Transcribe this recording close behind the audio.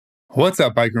What's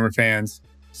up, Bike Rumor fans?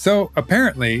 So,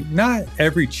 apparently, not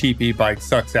every cheap e-bike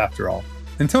sucks after all.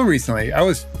 Until recently, I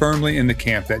was firmly in the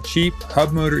camp that cheap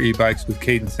hub motor e-bikes with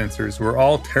cadence sensors were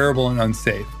all terrible and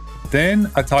unsafe.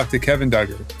 Then I talked to Kevin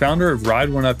Duggar, founder of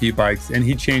Ride1Up e-bikes, and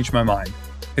he changed my mind.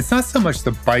 It's not so much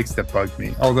the bikes that bugged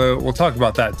me, although we'll talk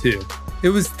about that too. It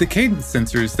was the cadence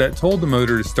sensors that told the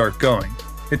motor to start going.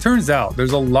 It turns out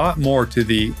there's a lot more to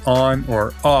the on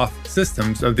or off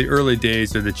systems of the early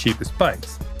days of the cheapest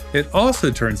bikes. It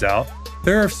also turns out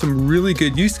there are some really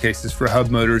good use cases for hub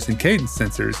motors and cadence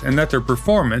sensors, and that their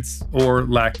performance, or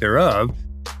lack thereof,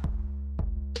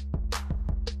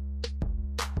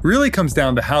 really comes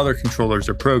down to how their controllers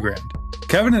are programmed.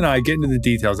 Kevin and I get into the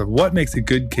details of what makes a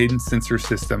good cadence sensor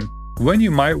system, when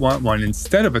you might want one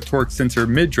instead of a torque sensor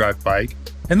mid-drive bike,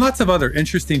 and lots of other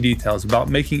interesting details about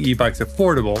making e-bikes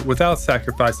affordable without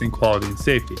sacrificing quality and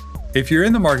safety. If you're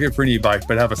in the market for an e-bike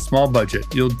but have a small budget,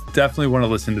 you'll definitely want to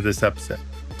listen to this episode.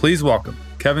 Please welcome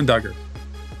Kevin Duggar.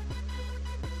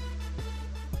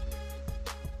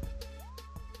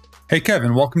 Hey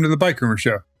Kevin, welcome to the Bike Rumor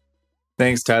Show.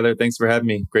 Thanks, Tyler. Thanks for having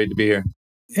me. Great to be here.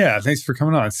 Yeah, thanks for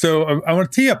coming on. So I want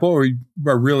to tee up what we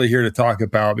are really here to talk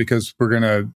about, because we're going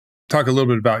to talk a little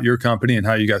bit about your company and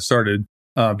how you got started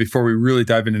before we really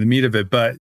dive into the meat of it.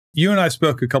 But you and I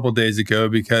spoke a couple of days ago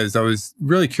because I was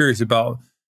really curious about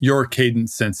your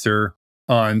cadence sensor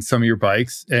on some of your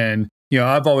bikes. And, you know,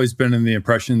 I've always been in the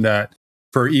impression that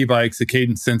for e-bikes, a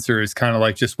cadence sensor is kind of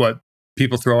like just what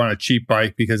people throw on a cheap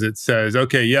bike because it says,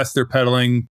 okay, yes, they're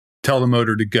pedaling, tell the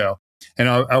motor to go. And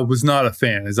I was not a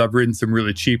fan, as I've ridden some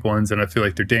really cheap ones and I feel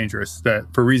like they're dangerous,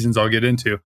 that for reasons I'll get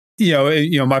into.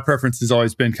 My preference has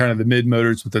always been kind of the mid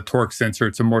motors with the torque sensor.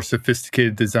 It's a more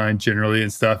sophisticated design generally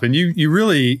and stuff. And you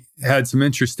really had some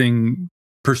interesting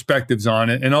perspectives on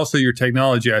it. And also your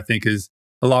technology, I think, is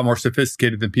a lot more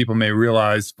sophisticated than people may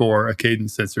realize for a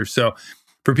cadence sensor. So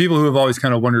for people who have always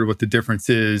kind of wondered what the difference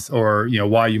is, or, you know,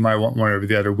 why you might want one over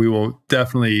the other, we will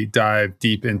definitely dive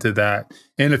deep into that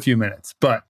in a few minutes.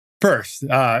 But first,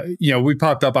 we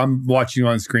popped up. I'm watching you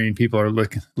on screen. People are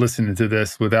listening to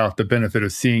this without the benefit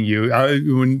of seeing you.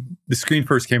 When the screen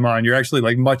first came on, you're actually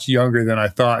like much younger than I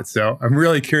thought. So I'm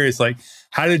really curious, like,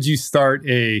 how did you start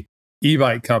a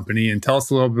e-bike company? And tell us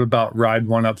a little bit about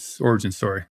Ride1Up's origin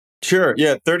story. Sure.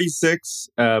 Yeah, 36,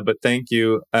 but thank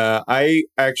you. I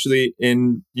actually,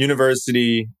 in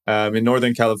university in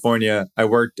Northern California, I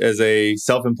worked as a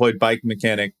self-employed bike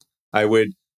mechanic. I would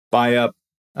buy up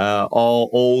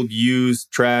all old,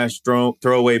 used, trash,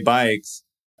 throwaway bikes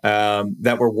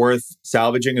that were worth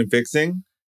salvaging and fix them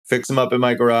up in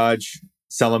my garage,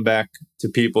 sell them back to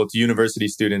people, to university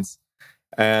students.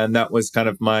 And that was kind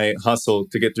of my hustle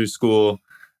to get through school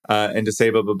and to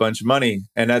save up a bunch of money.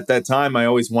 And at that time, I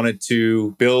always wanted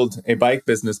to build a bike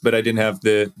business, but I didn't have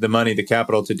the money, the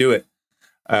capital to do it.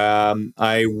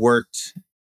 I worked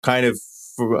kind of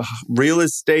for real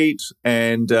estate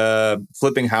and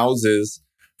flipping houses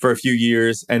for a few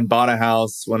years, and bought a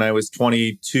house when I was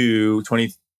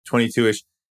 22-ish,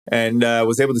 and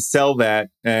was able to sell that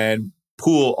and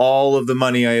pool all of the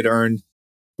money I had earned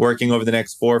working over the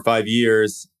next 4 or 5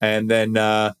 years, and then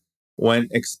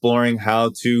went exploring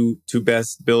how to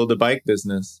best build a bike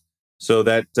business. So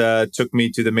that took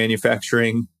me to the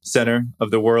manufacturing center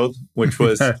of the world, which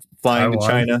was flying to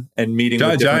China and meeting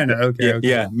with China.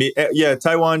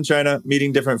 Taiwan, China,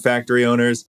 meeting different factory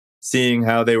owners, seeing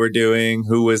how they were doing,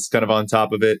 who was kind of on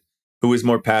top of it, who was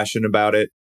more passionate about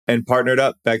it, and partnered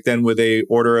up back then with a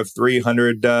order of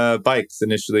 300 bikes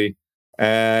initially.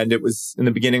 And it was in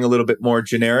the beginning a little bit more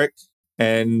generic,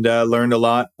 and learned a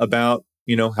lot about,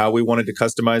 you know, how we wanted to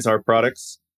customize our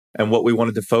products and what we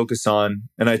wanted to focus on.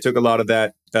 And I took a lot of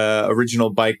that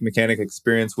original bike mechanic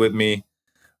experience with me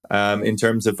in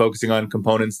terms of focusing on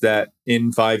components that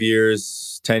in 5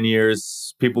 years, 10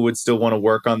 years, people would still want to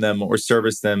work on them or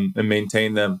service them and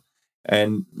maintain them.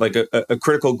 And like a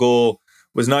critical goal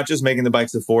was not just making the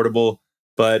bikes affordable,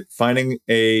 but finding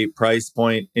a price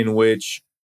point in which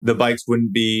the bikes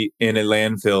wouldn't be in a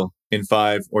landfill in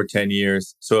 5 or 10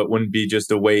 years. So it wouldn't be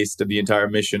just a waste of the entire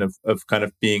mission of kind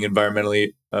of being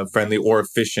environmentally friendly or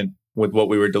efficient with what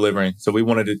we were delivering. So we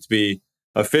wanted it to be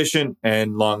efficient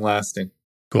and long lasting.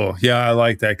 Cool. Yeah, I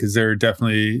like that, because there are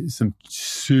definitely some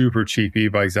super cheap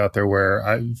e-bikes out there where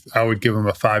I would give them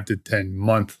a 5 to 10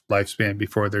 month lifespan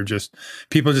before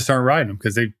people just aren't riding them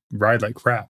because they ride like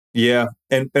crap. Yeah.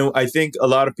 And I think a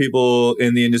lot of people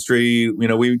in the industry, you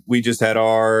know, we just had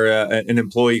our an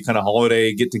employee kind of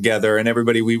holiday get together, and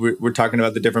everybody, we're talking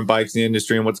about the different bikes in the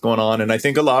industry and what's going on. And I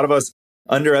think a lot of us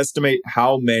underestimate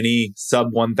how many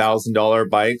sub $1,000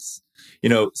 bikes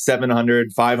 $700,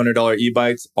 $500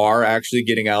 e-bikes are actually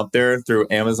getting out there through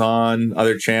Amazon,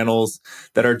 other channels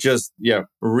that are just,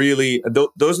 really,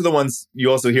 those are the ones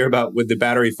you also hear about with the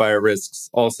battery fire risks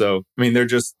also. I mean, they're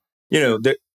just,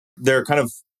 they're kind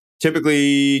of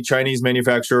typically Chinese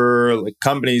manufacturer, like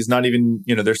companies, not even,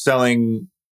 they're selling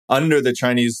under the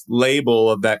Chinese label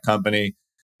of that company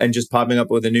and just popping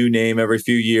up with a new name every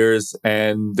few years.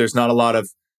 And there's not a lot of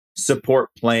support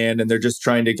plan, and they're just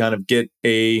trying to kind of get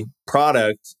a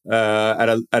product at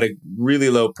a really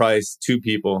low price to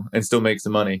people and still make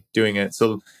some money doing it.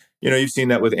 So, you've seen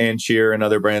that with Ancheer and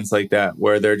other brands like that,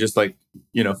 where they're just like,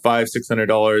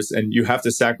 $500-$600, and you have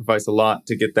to sacrifice a lot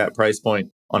to get that price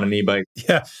point on an e-bike.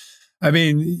 Yeah. I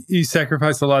mean, you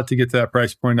sacrifice a lot to get to that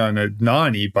price point on a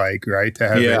non-e-bike, right? To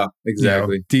have it,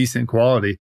 exactly. Decent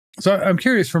quality. So I'm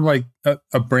curious from like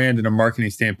a brand and a marketing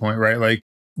standpoint, right? Like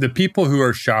the people who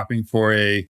are shopping for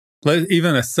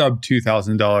even a sub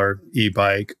 $2,000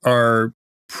 e-bike are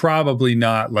probably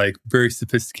not like very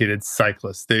sophisticated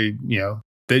cyclists. They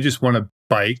just want a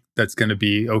bike that's going to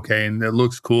be okay and that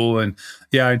looks cool. And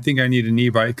yeah, I think I need an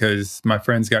e-bike because my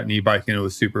friends got an e-bike and it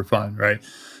was super fun, right?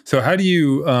 So how do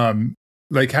you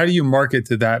market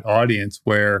to that audience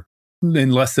where,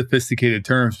 in less sophisticated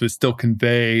terms, but still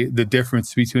convey the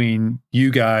difference between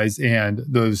you guys and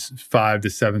those $500 to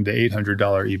 $700 to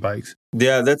 $800 e-bikes?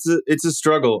 Yeah, it's a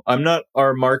struggle. I'm not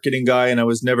our marketing guy, and I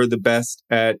was never the best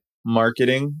at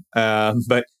marketing,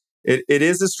 but it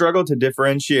is a struggle to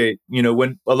differentiate.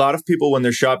 When a lot of people, when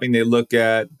they're shopping, they look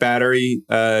at battery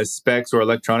specs or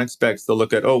electronic specs. They'll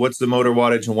look at, what's the motor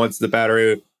wattage and what's the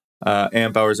battery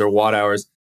amp hours or watt hours.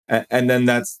 And then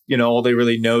that's, all they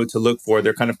really know to look for.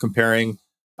 They're kind of comparing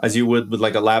as you would with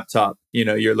like a laptop.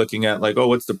 You're looking at like,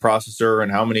 what's the processor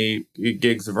and how many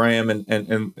gigs of RAM,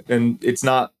 and it's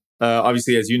not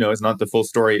obviously, as it's not the full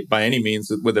story by any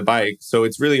means with a bike. So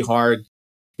it's really hard,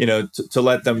 to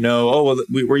let them know,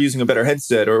 we're using a better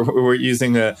headset, or we're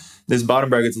using this bottom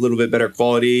bracket's a little bit better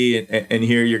quality, and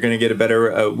here you're going to get a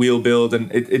better wheel build, and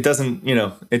it doesn't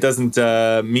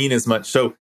mean as much.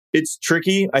 So it's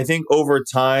tricky. I think over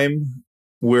time,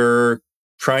 we're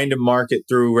trying to market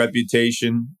through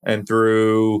reputation and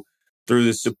through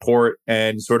the support,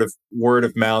 and sort of word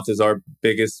of mouth is our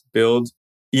biggest build.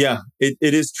 Yeah, it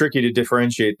is tricky to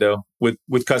differentiate though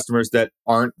with customers that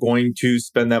aren't going to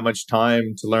spend that much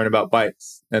time to learn about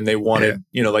bikes. And they wanted,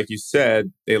 like you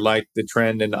said, they like the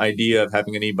trend and idea of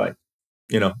having an e-bike.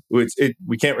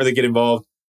 We can't really get involved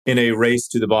in a race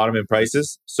to the bottom in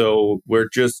prices. So we're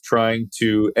just trying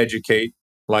to educate,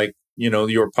 like,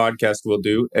 your podcast will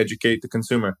do, educate the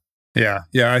consumer. Yeah.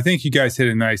 Yeah. I think you guys hit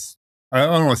a nice, I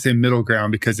don't want to say middle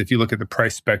ground, because if you look at the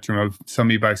price spectrum of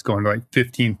some e-bikes going to like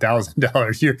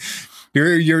 $15,000,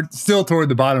 you're still toward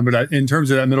the bottom. But in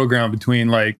terms of that middle ground between,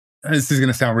 like, this is going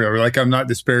to sound real, like, I'm not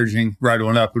disparaging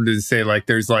Ride1Up, but to say like,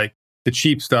 there's like the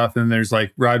cheap stuff, and there's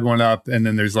like Ride1Up, and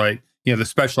then there's like, the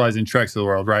specialized in Treks of the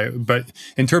world, right? But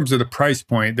in terms of the price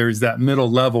point, there's that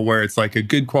middle level where it's like a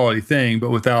good quality thing,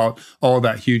 but without all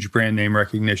that huge brand name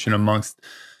recognition amongst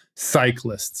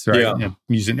cyclists, right? Yeah.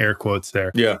 Using air quotes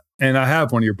there. Yeah. And I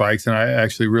have one of your bikes, and I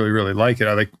actually really, really like it.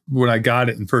 I like when I got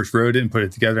it and first rode it and put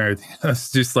it together and everything. I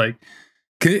was just like,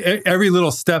 every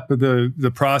little step of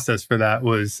the process for that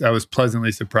I was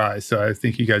pleasantly surprised. So I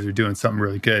think you guys are doing something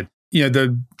really good.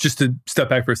 Just to step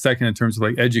back for a second in terms of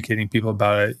like educating people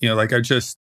about it, like I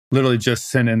just literally just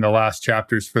sent in the last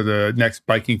chapters for the next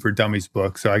Biking for Dummies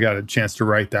book. So I got a chance to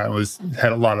write that and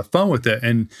had a lot of fun with it.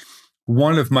 And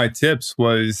one of my tips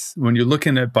was, when you're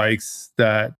looking at bikes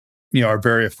that, are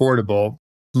very affordable,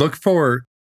 look for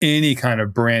any kind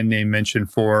of brand name mention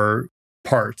for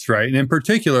parts, right? And in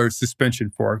particular, suspension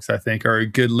forks, I think, are a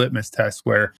good litmus test,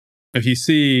 where if you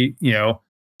see,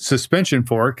 suspension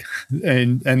fork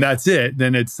and that's it,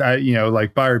 then it's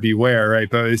like buyer beware, right?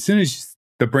 But as soon as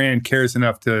the brand cares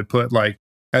enough to put like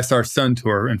SR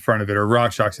Suntour in front of it, or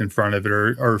RockShox in front of it,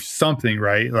 or something,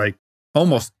 right? Like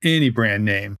almost any brand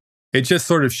name, it just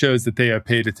sort of shows that they have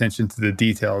paid attention to the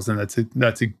details, and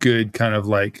that's a good kind of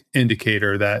like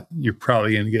indicator that you're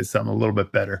probably going to get something a little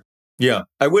bit better. Yeah,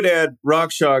 I would add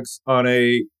RockShox on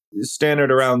a standard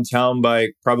around town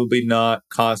bike, probably not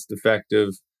cost effective.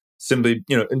 Simply,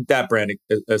 in that brand,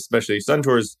 especially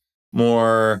Suntour's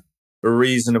more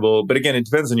reasonable. But again, it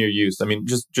depends on your use. I mean,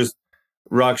 just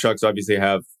RockShox obviously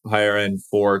have higher end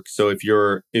forks. So if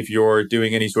you're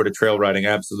doing any sort of trail riding,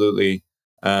 absolutely.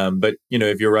 But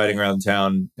if you're riding around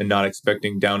town and not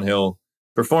expecting downhill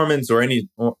performance or any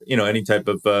type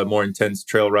of more intense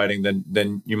trail riding,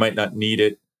 then you might not need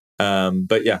it.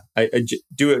 But yeah, I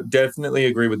do definitely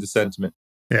agree with the sentiment.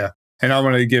 Yeah. And I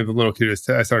want to give a little kudos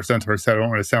to SR Suntour, so I don't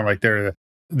want to sound like they're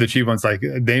the cheap ones, like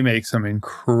they make some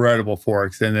incredible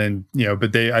forks, and then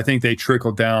but I think they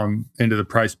trickle down into the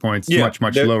price points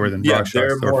much lower than they're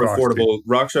RockShox or more Fox do. affordable.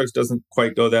 RockShox doesn't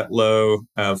quite go that low.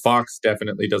 Fox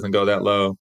definitely doesn't go that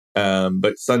low.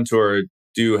 But Suntour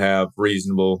do have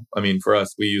reasonable. I mean, for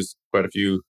us, we use quite a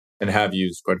few and have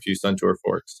used quite a few Suntour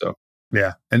forks. So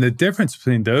yeah, and the difference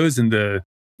between those and the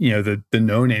the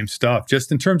no name stuff,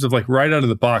 just in terms of like right out of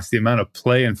the box, the amount of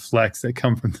play and flex that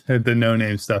come from the no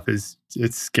name stuff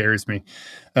it scares me.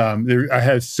 I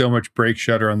had so much brake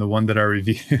shudder on the one that I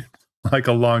reviewed like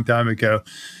a long time ago.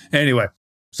 Anyway,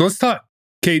 so let's talk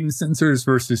cadence sensors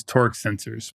versus torque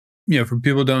sensors. For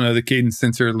people who don't know, the cadence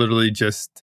sensor literally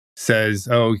just says,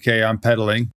 oh, okay, I'm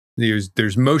pedaling.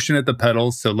 There's motion at the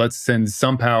pedals, so let's send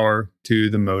some power to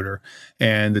the motor.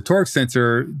 And the torque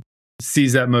sensor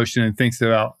sees that motion and thinks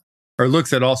about, or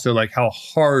looks at also like how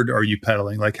hard are you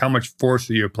pedaling, like how much force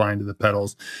are you applying to the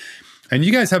pedals. And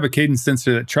you guys have a cadence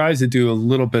sensor that tries to do a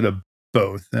little bit of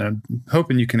both, and I'm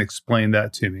hoping you can explain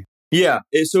that to me. Yeah,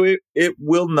 so it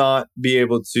will not be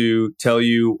able to tell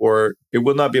you, or it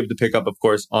will not be able to pick up, of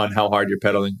course, on how hard you're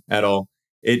pedaling at all.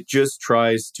 It just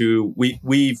tries to,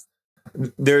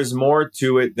 there's more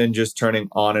to it than just turning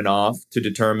on and off to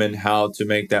determine how to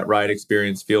make that ride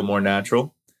experience feel more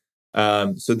natural.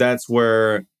 So that's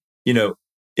where,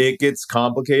 it gets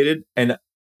complicated. And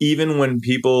even when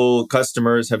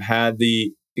customers have had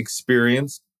the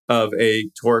experience of a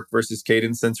torque versus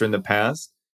cadence sensor in the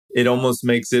past, it almost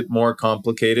makes it more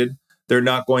complicated. They're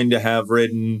not going to have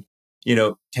ridden,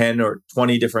 10 or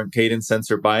 20 different cadence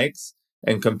sensor bikes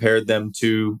and compared them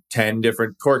to 10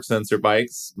 different torque sensor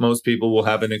bikes. Most people will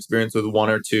have an experience with one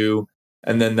or two,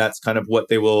 and then that's kind of what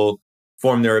they will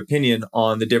form their opinion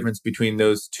on the difference between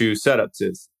those two setups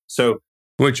is. So,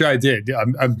 which I did.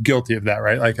 I'm guilty of that,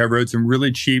 right? Like I rode some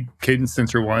really cheap cadence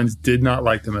sensor ones, did not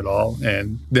like them at all.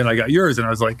 And then I got yours and I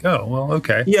was like, oh, well,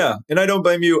 okay. Yeah. And I don't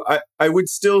blame you. I would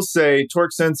still say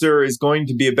torque sensor is going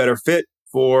to be a better fit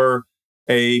for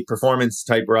a performance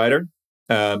type rider.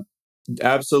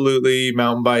 Absolutely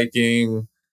mountain biking,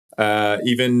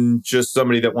 even just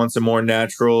somebody that wants a more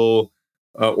natural,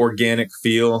 organic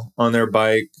feel on their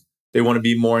bike. They want to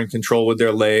be more in control with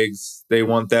their legs. They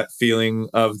want that feeling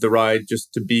of the ride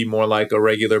just to be more like a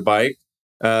regular bike.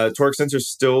 Torque sensor is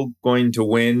still going to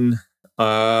win,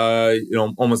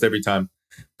 almost every time.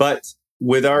 But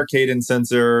with our cadence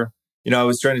sensor, I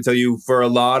was trying to tell you for a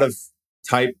lot of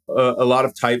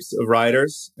types of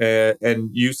riders and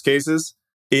use cases,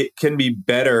 it can be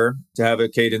better to have a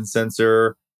cadence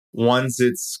sensor once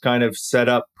it's kind of set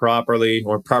up properly,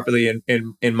 or properly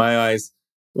in my eyes,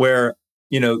 where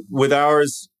with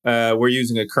ours, we're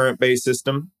using a current-based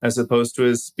system as opposed to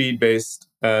a speed-based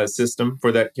system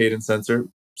for that cadence sensor.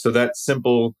 So that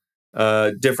simple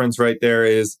difference right there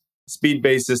is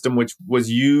speed-based system, which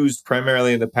was used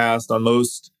primarily in the past on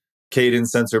most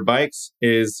cadence sensor bikes,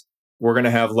 is we're going to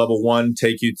have level 1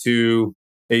 take you to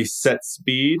a set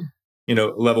speed.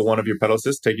 Level 1 of your pedal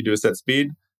assist take you to a set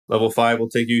speed. Level 5 will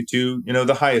take you to,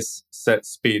 the highest set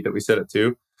speed that we set it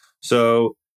to.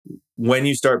 So when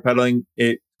you start pedaling,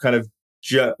 it kind of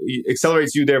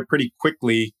accelerates you there pretty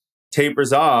quickly,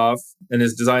 tapers off, and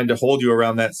is designed to hold you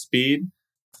around that speed.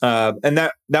 And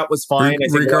that was fine.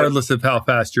 Regardless of how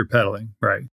fast you're pedaling,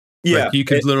 right? Yeah. Like you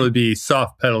could literally be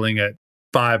soft pedaling at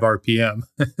 5 RPM.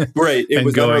 Right. It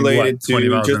was unrelated to 20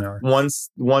 miles just an hour.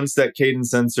 Once that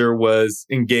cadence sensor was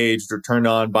engaged or turned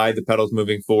on by the pedals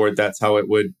moving forward, that's how it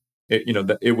would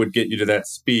get you to that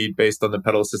speed based on the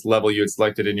pedal assist level you had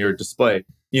selected in your display.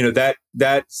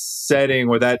 That setting,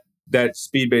 or that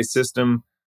speed-based system,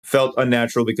 felt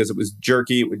unnatural because it was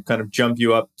jerky. It would kind of jump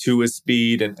you up to a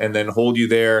speed and then hold you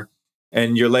there,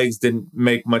 and your legs didn't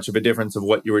make much of a difference of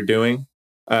what you were doing.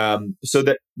 So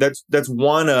that's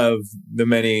one of the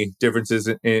many differences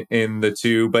in the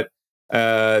two. But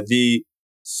the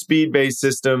speed-based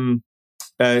system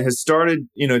has started,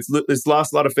 it's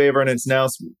lost a lot of favor, and it's now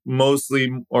mostly,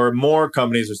 or more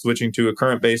companies are switching to a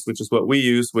current based, which is what we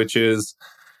use, which is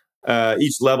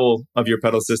each level of your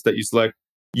pedal assist that you select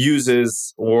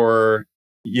uses, or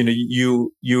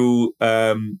you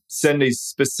send a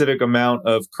specific amount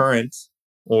of current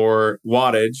or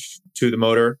wattage to the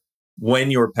motor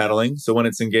when you're pedaling. So when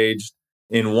it's engaged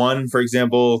in one, for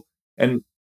example, and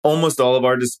almost all of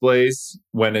our displays,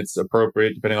 when it's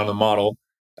appropriate, depending on the model,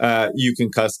 you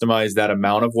can customize that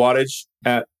amount of wattage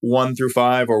at 1 through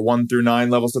 5 or 1 through 9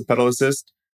 levels of pedal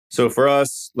assist. So for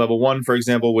us, level 1, for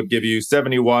example, would give you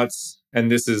 70 watts.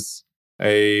 And this is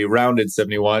a rounded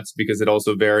 70 watts because it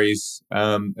also varies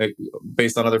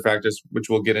based on other factors, which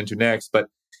we'll get into next. But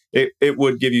it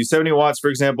would give you 70 watts, for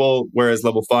example, whereas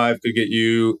level 5 could get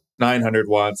you 900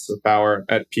 watts of power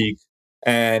at peak.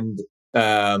 And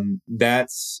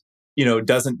that's,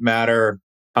 doesn't matter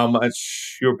how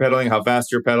much you're pedaling, how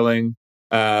fast you're pedaling.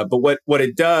 But what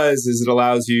it does is it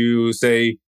allows you,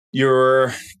 say,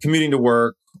 you're commuting to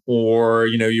work, or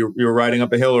you're riding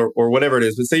up a hill, or whatever it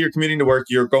is. But say you're commuting to work,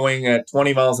 you're going at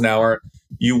 20 miles an hour.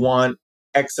 You want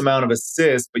X amount of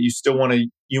assist, but you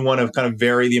want to kind of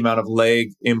vary the amount of leg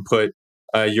input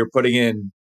you're putting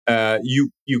in.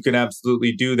 You can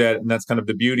absolutely do that, and that's kind of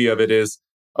the beauty of it is,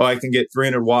 I can get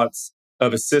 300 watts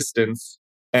of assistance,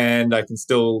 and I can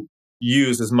still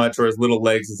use as much or as little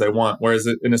legs as I want. Whereas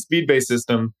in a speed-based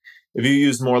system, if you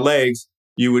use more legs,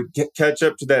 you would catch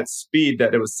up to that speed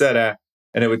that it was set at,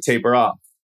 and it would taper off,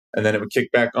 and then it would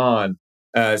kick back on.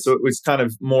 So it was kind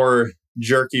of more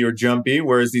jerky or jumpy,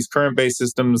 whereas these current-based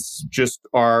systems just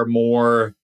are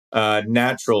more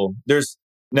natural. There's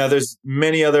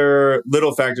many other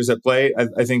little factors at play.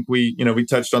 I think we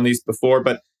touched on these before,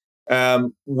 but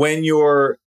when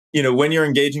you're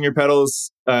engaging your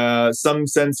pedals, some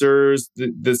sensors,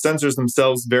 the sensors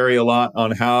themselves vary a lot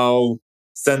on how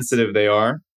sensitive they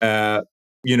are.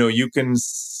 You can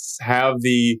have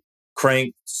the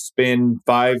crank spin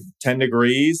 5-10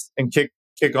 degrees and kick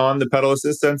on the pedal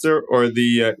assist sensor or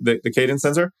the cadence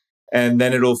sensor, and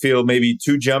then it'll feel maybe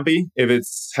too jumpy if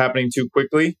it's happening too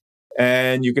quickly.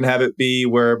 And you can have it be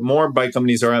where more bike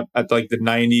companies are at like the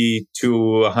 90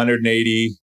 to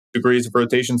 180 degrees of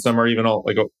rotation. Some are even all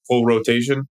like a full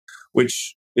rotation,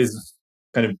 which is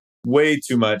kind of way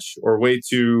too much, or way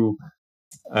too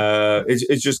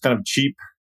it's just kind of cheap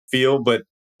feel. But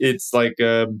it's like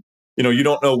you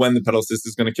don't know when the pedal assist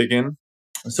is going to kick in,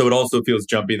 so it also feels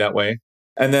jumpy that way.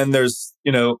 And then there's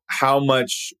how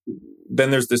much,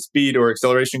 then there's the speed or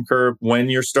acceleration curve when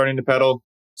you're starting to pedal.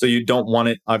 So you don't want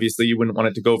it, obviously you wouldn't want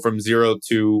it to go from 0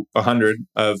 to 100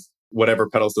 of whatever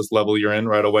pedal assist level you're in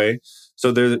right away.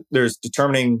 So there's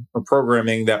determining or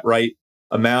programming that right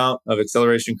amount of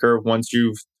acceleration curve once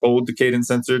you've told the cadence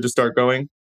sensor to start going.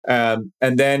 And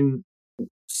then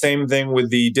same thing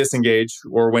with the disengage,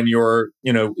 or when you're,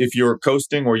 if you're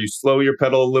coasting or you slow your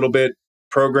pedal a little bit,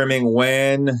 programming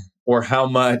when or how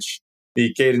much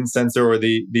the cadence sensor or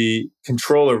the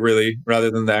controller, really, rather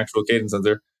than the actual cadence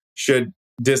sensor, should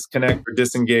disconnect or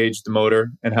disengage the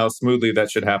motor, and how smoothly that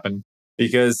should happen.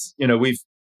 Because,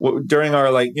 during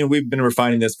our, we've been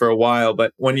refining this for a while,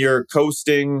 but when you're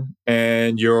coasting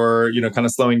and you're, kind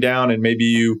of slowing down, and maybe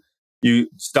you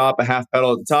stop a half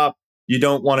pedal at the top, you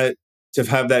don't want it to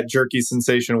have that jerky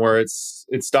sensation where it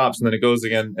stops and then it goes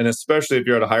again. And especially if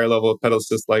you're at a higher level of pedal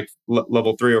assist, like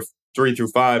level 3 or 3 through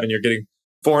 5, and you're getting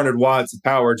 400 watts of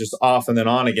power just off and then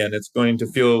on again, it's going to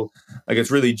feel like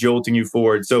it's really jolting you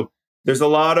forward. So there's a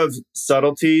lot of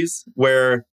subtleties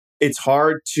where it's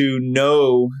hard to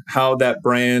know how that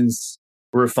brand's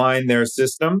refine their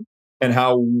system and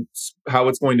how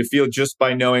it's going to feel just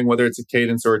by knowing whether it's a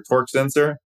cadence or a torque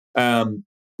sensor. I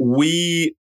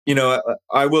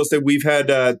will say we've had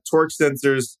torque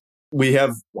sensors. We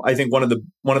have, I think, one of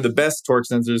the best torque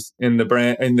sensors in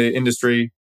the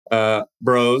industry,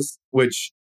 Bros,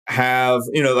 which have,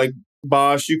 like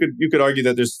Bosch. You could argue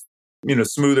that there's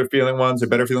smoother feeling ones or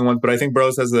better feeling ones, but I think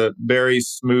Bros has a very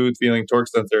smooth feeling torque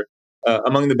sensor,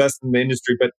 among the best in the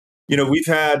industry. But we've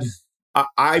had.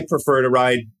 I prefer to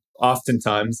ride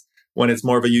oftentimes when it's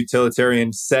more of a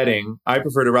utilitarian setting. I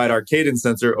prefer to ride our cadence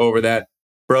sensor over that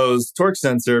Bros torque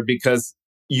sensor, because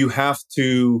you have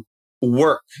to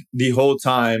work the whole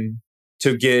time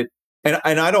to get, and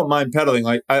I don't mind pedaling.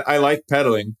 Like I like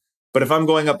pedaling, but if I'm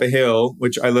going up a hill,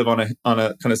 which I live on a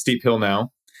kind of steep hill now,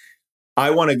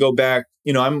 I want to go back.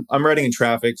 I'm riding in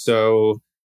traffic, so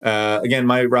again,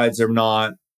 my rides are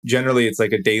not generally. It's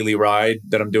like a daily ride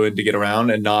that I'm doing to get around,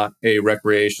 and not a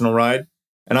recreational ride.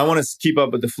 And I want to keep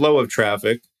up with the flow of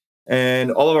traffic.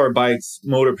 And all of our bikes,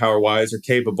 motor power wise, are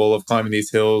capable of climbing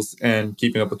these hills and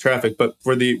keeping up with traffic. But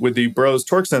with the Bros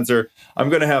torque sensor, I'm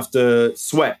going to have to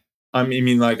sweat. I'm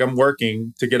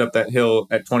working to get up that hill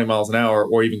at 20 miles an hour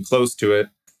or even close to it.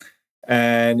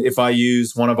 And if I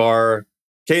use one of our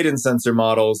cadence sensor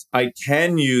models, I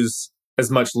can use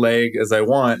as much leg as I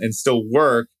want and still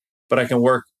work, but I can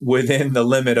work within the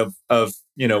limit of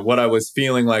what I was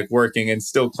feeling like working, and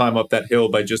still climb up that hill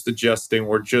by just adjusting,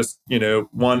 or just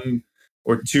 1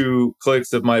 or 2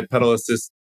 clicks of my pedal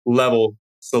assist level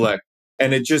select,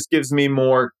 and it just gives me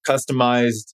more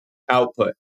customized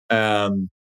output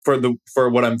for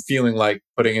what I'm feeling like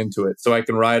putting into it, so I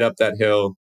can ride up that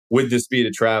hill with the speed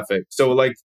of traffic. So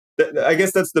I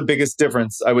guess that's the biggest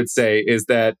difference, I would say, is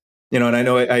that, and I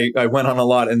know I went on a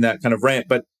lot in that kind of rant,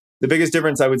 but the biggest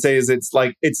difference I would say is it's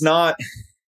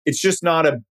just not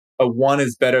a one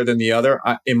is better than the other.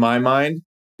 In my mind,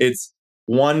 it's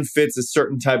one fits a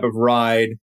certain type of ride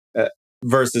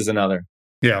versus another.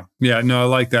 Yeah. Yeah. No, I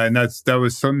like that. And that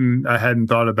was something I hadn't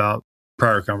thought about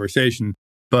prior conversation.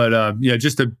 But yeah,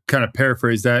 just to kind of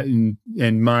paraphrase that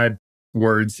in my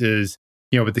words is,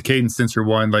 with the cadence sensor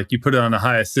one, like you put it on a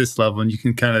high assist level and you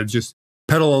can kind of just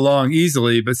pedal along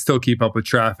easily, but still keep up with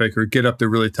traffic or get up the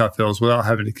really tough hills without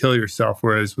having to kill yourself.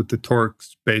 Whereas with the torque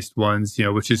based ones,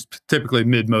 which is typically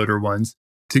mid motor ones,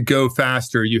 to go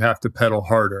faster, you have to pedal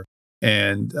harder.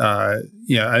 And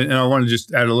and I want to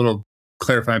just add a little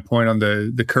clarifying point on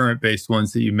the current based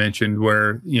ones that you mentioned,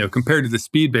 where compared to the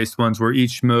speed based ones, where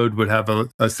each mode would have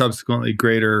a subsequently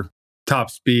greater top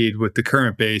speed. With the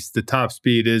current base, the top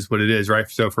speed is what it is, right?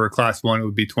 So for a class one, it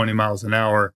would be 20 miles an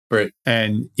hour. Right.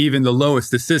 And even the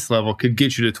lowest assist level could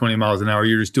get you to 20 miles an hour.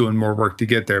 You're just doing more work to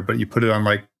get there. But you put it on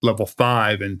like level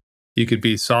 5 and you could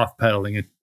be soft pedaling and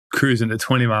cruising at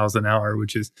 20 miles an hour,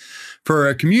 which is, for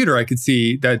a commuter, I could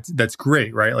see that's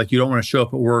great, right? Like you don't want to show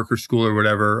up at work or school or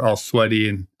whatever all sweaty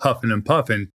and huffing and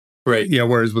puffing. Right. Yeah.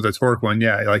 Whereas with a torque one,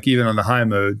 yeah, like even on the high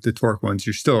mode, the torque ones,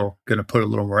 you're still going to put a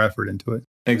little more effort into it.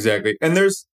 Exactly. And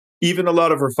there's even a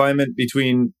lot of refinement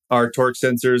between our torque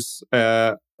sensors.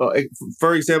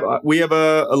 For example, we have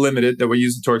a limited that we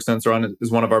use the torque sensor on as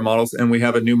one of our models, and we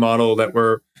have a new model that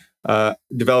we're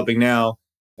developing now.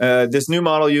 This new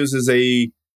model uses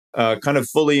a kind of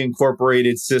fully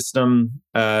incorporated system.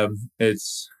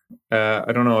 It's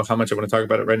I don't know how much I want to talk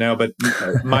about it right now, but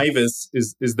Mivis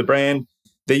is the brand.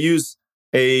 They use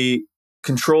a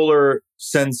controller,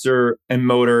 sensor, and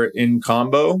motor in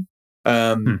combo.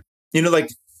 Like,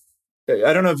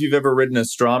 I don't know if you've ever ridden a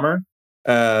Stromer,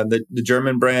 the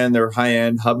German brand. They're high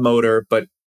end hub motor, but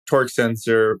torque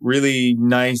sensor, really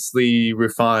nicely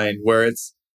refined, where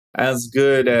it's as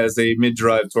good as a mid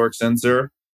drive torque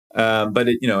sensor. But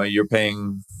you're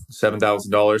paying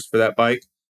 $7,000 for that bike,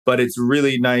 but it's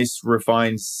really nice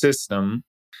refined system.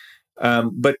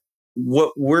 But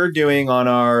what we're doing on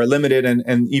our limited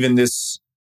and even this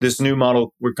new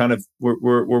model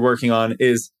we're working on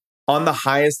is on the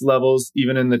highest levels,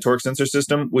 even in the torque sensor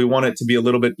system, we want it to be a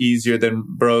little bit easier than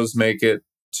bros make it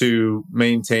to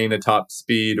maintain a top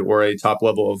speed or a top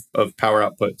level of power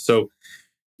output. So,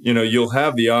 you'll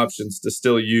have the options to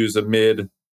still use a mid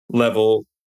level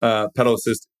pedal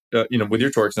assist, with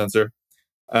your torque sensor,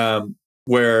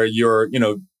 where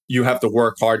you have to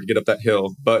work hard to get up that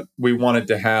hill. But we wanted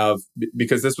to have,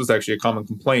 because this was actually a common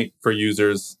complaint for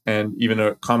users and even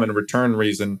a common return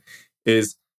reason,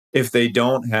 is if they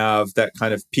don't have that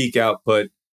kind of peak output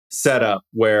setup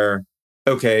where,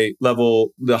 okay,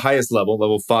 the highest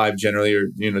level 5 generally, or,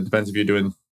 depends if you're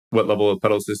doing what level of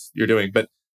pedal assist you're doing. But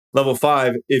level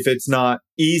 5, if it's not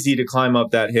easy to climb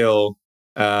up that hill,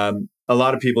 a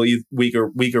lot of people,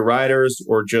 weaker riders,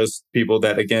 or just people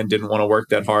that, again, didn't want to work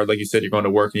that hard. Like you said, you're going to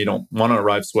work and you don't want to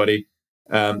arrive sweaty.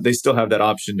 They still have that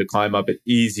option to climb up it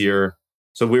easier.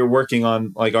 So we're working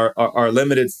on like our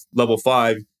limited level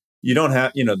 5. You don't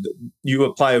have, you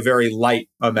apply a very light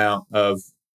amount of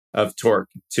torque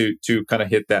to kind of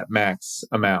hit that max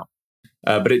amount.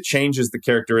 But it changes the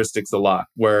characteristics a lot,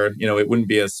 where, it wouldn't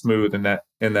be as smooth in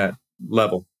that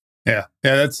level. Yeah.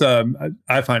 Yeah. That's,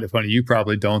 I find it funny. You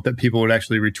probably don't, that people would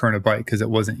actually return a bike because it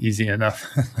wasn't easy enough.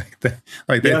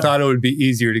 They thought it would be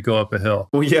easier to go up a hill.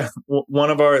 Well, yeah.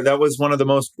 That was one of the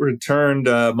most returned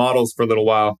models for a little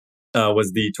while,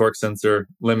 was the torque sensor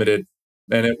limited.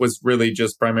 And it was really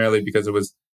just primarily because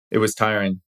it was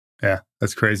tiring. Yeah.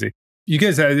 That's crazy. You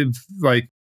guys had like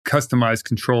customized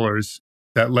controllers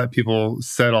that let people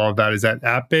set all of that. Is that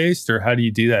app based, or how do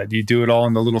you do that? Do you do it all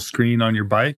on the little screen on your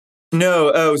bike?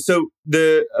 No. Oh, so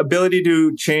the ability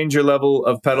to change your level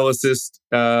of pedal assist,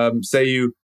 say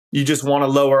you just want to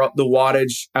lower up the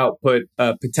wattage output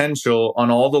potential on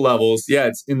all the levels. Yeah,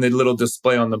 it's in the little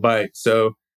display on the bike.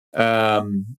 So, we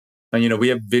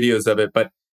have videos of it,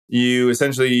 but you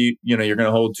essentially, you're going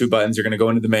to hold 2 buttons. You're going to go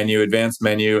into the menu, advanced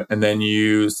menu, and then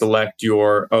you select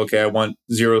I want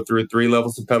 0 through 3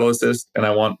 levels of pedal assist, and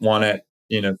I want one at,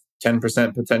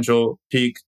 10% potential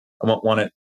peak. I want one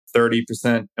at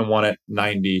 30% and one at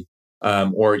 90,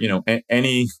 or,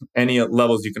 any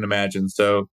levels you can imagine.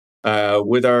 So,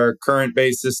 with our current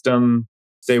base system,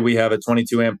 say we have a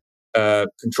 22 amp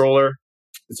controller.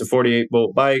 It's a 48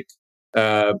 volt bike.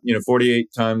 48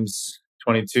 times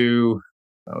 22.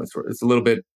 It's a little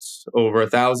bit over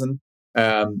 1,000.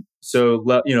 So,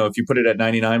 if you put it at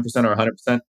 99% or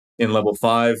 100% in level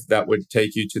 5, that would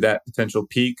take you to that potential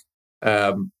peak.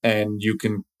 and you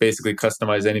can basically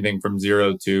customize anything from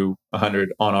 0 to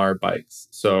 100 on our bikes.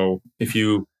 So if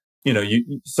you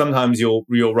sometimes you'll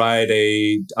ride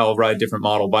I'll ride different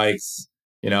model bikes.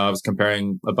 I was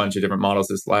comparing a bunch of different models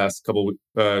this last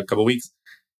couple weeks.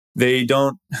 They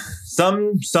don't.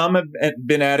 Some have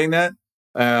been adding that,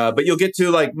 but you'll get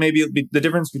to like maybe the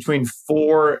difference between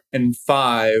 4 and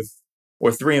 5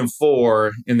 or 3 and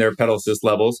 4 in their pedal assist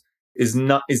levels is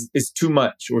too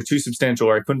much or too substantial,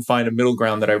 or I couldn't find a middle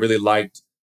ground that I really liked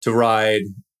to ride.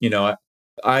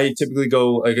 I typically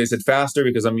go, like I said, faster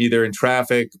because I'm either in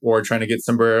traffic or trying to get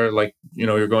somewhere, like,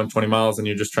 you're going 20 miles and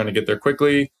you're just trying to get there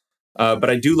quickly. But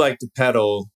I do like to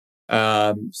pedal.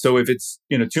 So if it's,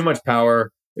 too much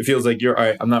power, it feels like all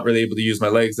right, I'm not really able to use my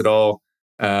legs at all.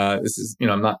 This is,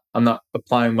 I'm not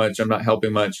applying much. I'm not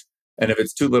helping much. And if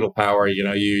it's too little power,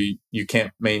 you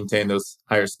can't maintain those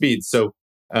higher speeds. So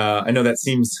I know it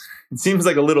seems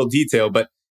like a little detail, but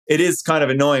it is kind of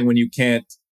annoying when you can't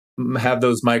have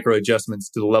those micro adjustments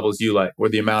to the levels you like or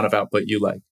the amount of output you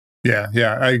like.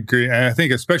 Yeah, I agree. And I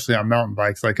think especially on mountain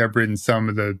bikes, like I've ridden some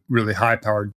of the really high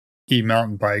powered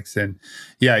mountain bikes, and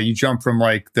yeah, you jump from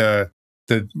like the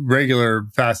regular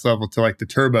fast level to like the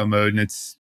turbo mode, and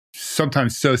it's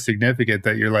sometimes so significant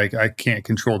that you're like, I can't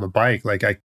control the bike. Like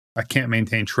I can't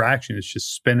maintain traction. It's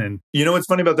just spinning. What's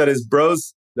funny about that is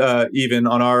Bros, even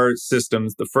on our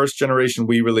systems, the first generation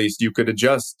we released, you could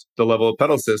adjust the level of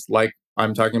pedal assist like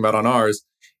I'm talking about on ours.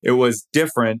 It was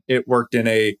different. It worked in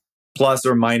a plus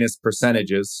or minus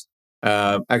percentages,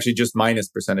 actually just minus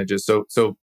percentages.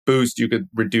 So boost, you could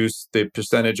reduce the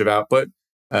percentage of output.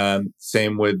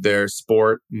 Same with their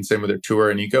sport and same with their tour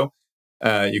and eco.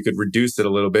 You could reduce it a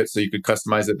little bit so you could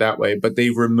customize it that way, but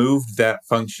they removed that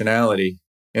functionality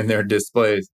in their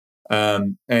displays.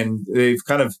 And they've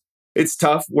it's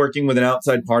tough working with an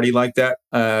outside party like that,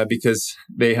 because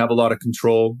they have a lot of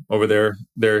control over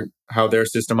how their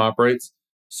system operates.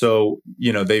 So,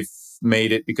 they've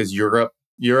made it because Europe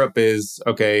is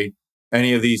okay.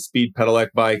 Any of these speed pedelec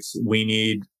bikes, we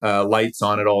need lights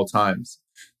on at all times.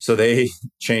 So they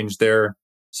changed their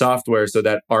software so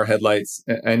that our headlights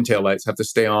and taillights have to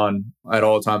stay on at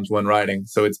all times when riding.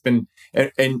 So it's been,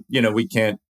 and we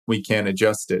can't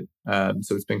adjust it.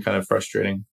 So it's been kind of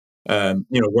frustrating,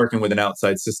 working with an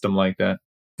outside system like that.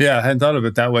 Yeah, I hadn't thought of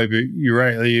it that way, but you're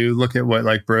right. You look at what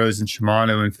like Bros and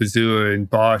Shimano and Fazua and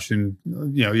Bosch and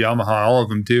Yamaha, all of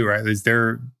them do, right?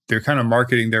 They're kind of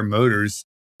marketing their motors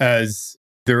as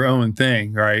their own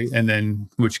thing, right? And then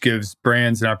which gives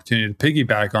brands an opportunity to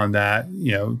piggyback on that,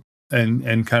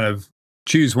 and kind of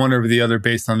choose one over the other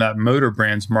based on that motor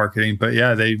brand's marketing. But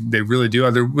yeah, they really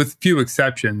do. With few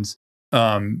exceptions,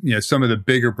 some of the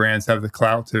bigger brands have the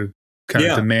clout to kind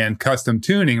of demand custom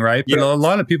tuning, right? But a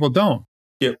lot of people don't.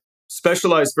 Yeah.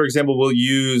 Specialized, for example, will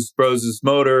use Bros'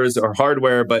 motors or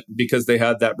hardware, but because they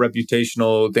had that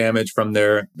reputational damage from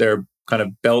their kind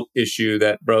of belt issue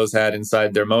that Bros had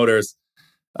inside their motors,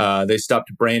 they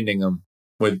stopped branding them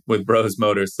with Bros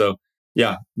motors. So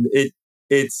yeah,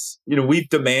 it's we've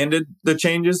demanded the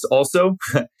changes also,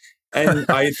 and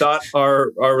I thought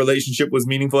our relationship was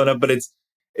meaningful enough, but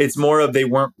it's more of they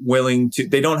weren't willing to.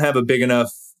 They don't have a big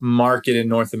enough market in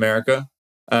North America.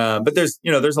 But there's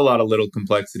a lot of little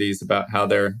complexities about how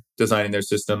they're designing their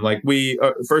system. Like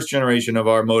first generation of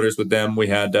our motors with them, we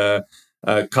had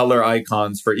color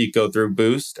icons for eco through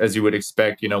boost, as you would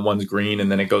expect. One's green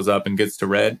and then it goes up and gets to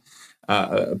red.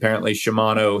 Apparently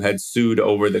Shimano had sued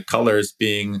over the colors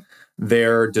being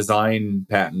their design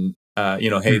patent.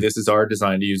 Hey, this is our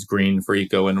design to use green for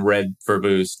eco and red for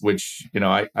boost, which,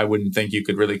 I wouldn't think you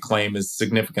could really claim is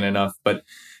significant enough. But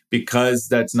because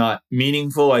that's not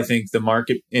meaningful, I think the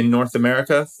market in North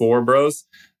America for Bros,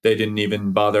 they didn't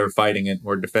even bother fighting it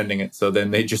or defending it. So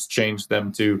then they just changed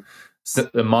them to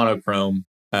the monochrome,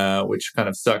 which kind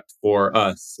of sucked for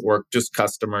us or just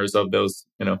customers of those,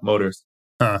 motors.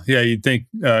 Yeah, you'd think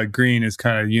green is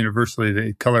kind of universally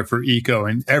the color for eco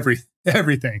and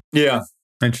everything. Yeah.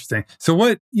 Interesting. So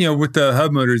what, with the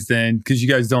hub motors then, because you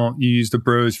guys you use the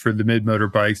Bros for the mid motor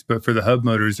bikes, but for the hub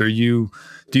motors, do you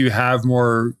have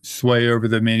more sway over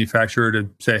the manufacturer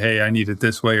to say, hey, I need it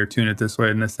this way or tune it this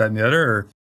way and this, that, and the other? Or?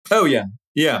 Oh, yeah.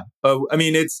 Yeah.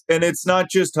 It's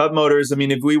not just hub motors. I mean,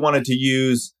 if we wanted to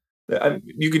use,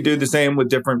 you could do the same with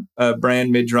different brand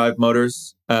mid-drive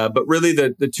motors. But really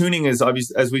the tuning is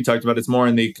obvious, as we talked about, it's more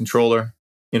in the controller,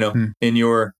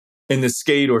 in the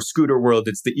skate or scooter world,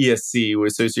 it's the ESC,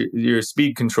 which is your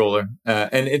speed controller,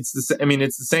 and it's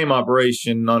the same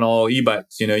operation on all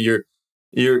e-bikes.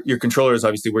 Your controller is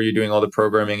obviously where you're doing all the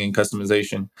programming and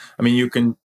customization. I mean,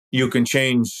 you can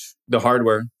change the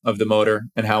hardware of the motor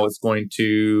and how it's going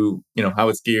to, how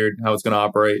it's geared, how it's going to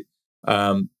operate.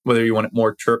 whether you want it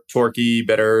more torquey,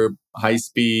 better high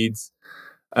speeds.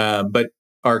 But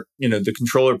the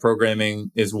controller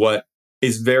programming is what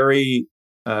is very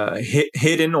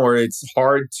hidden, or it's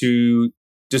hard to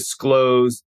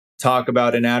disclose, talk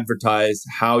about, and advertise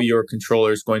how your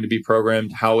controller is going to be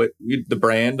programmed, the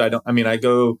brand. I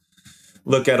go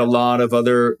look at a lot of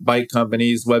other bike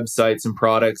companies, websites, and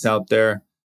products out there,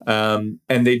 and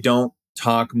they don't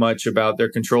talk much about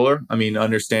their controller.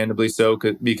 Understandably so,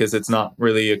 because it's not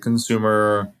really a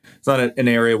consumer. It's not an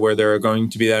area where they're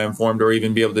going to be that informed or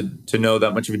even be able to know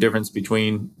that much of a difference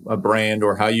between a brand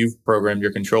or how you've programmed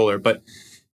your controller. But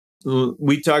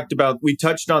we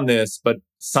touched on this, but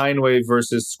sine wave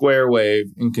versus square wave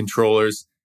in controllers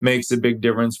makes a big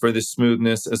difference for the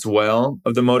smoothness as well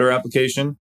of the motor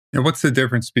application. And what's the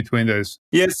difference between those?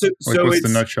 Yeah, so what's it's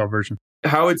the nutshell version?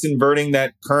 How it's inverting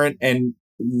that current, and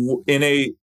in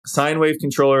a sine wave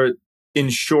controller, in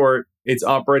short, it's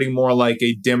operating more like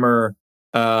a dimmer,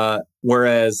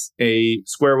 whereas a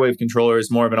square wave controller is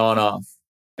more of an on-off,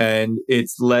 and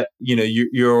it's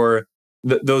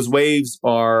those waves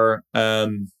are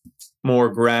more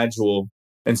gradual,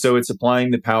 and so it's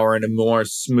applying the power in a more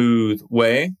smooth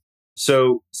way.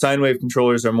 So sine wave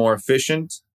controllers are more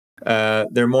efficient.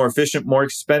 They're more efficient, more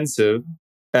expensive,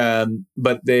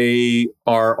 but they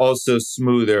are also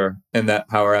smoother in that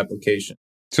power application.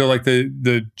 So like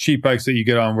the cheap bikes that you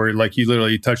get on where like you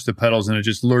literally touch the pedals and it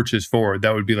just lurches forward,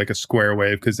 that would be like a square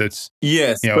wave because it's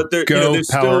but there's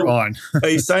power still, on.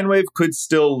 A sine wave could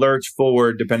still lurch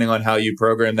forward depending on how you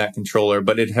program that controller,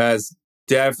 but it has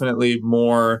definitely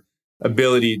more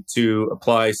ability to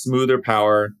apply smoother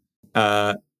power.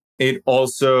 It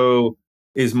also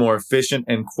is more efficient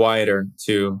and quieter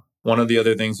too. One of the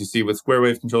other things you see with square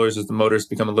wave controllers is the motors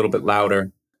become a little bit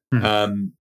louder. That's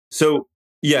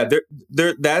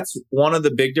one of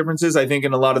the big differences. I think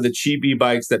in a lot of the cheap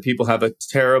e-bikes that people have a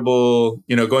terrible,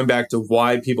 going back to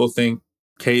why people think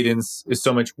cadence is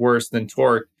so much worse than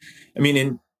torque.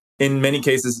 In many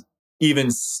cases, even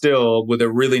still with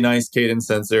a really nice cadence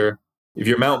sensor, if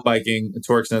you're mountain biking, a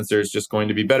torque sensor is just going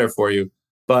to be better for you.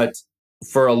 But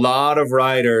for a lot of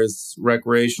riders,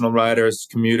 recreational riders,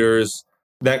 commuters,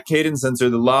 that cadence sensor, a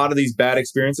lot of these bad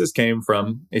experiences came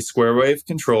from a square wave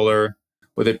controller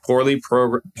with a poorly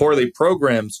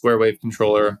programmed square wave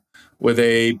controller with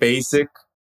a basic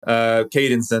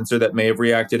cadence sensor that may have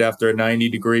reacted after a 90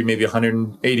 degree, maybe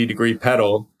 180 degree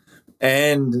pedal.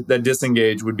 And the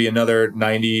disengage would be another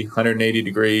 90, 180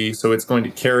 degree. So it's going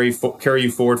to carry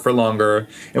you forward for longer.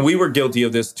 And we were guilty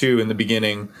of this too in the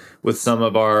beginning with some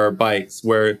of our bikes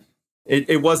where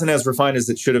it wasn't as refined as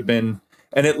it should have been.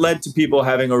 And it led to people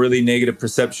having a really negative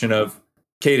perception of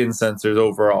cadence sensors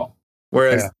overall.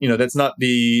 Whereas, that's not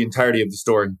the entirety of the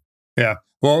story. Yeah.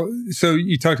 Well, so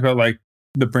you talked about like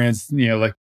the brands,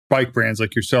 like bike brands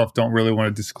like yourself don't really want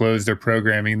to disclose their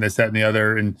programming, this, that, and the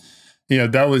other. And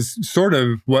that was sort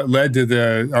of what led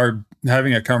to our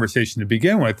having a conversation to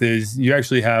begin with. Is you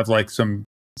actually have like some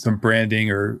branding,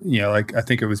 or like I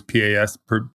think it was PAS.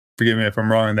 Forgive me if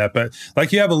I'm wrong on that, but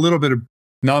like you have a little bit of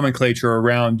nomenclature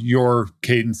around your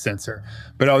cadence sensor.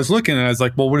 But I was looking and I was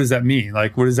like, well, what does that mean?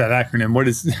 Like, what is that acronym? What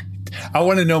is? I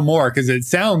want to know more because it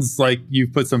sounds like you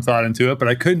put some thought into it, but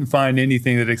I couldn't find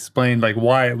anything that explained like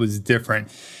why it was different.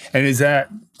 And is that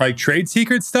like trade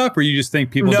secret stuff, or you just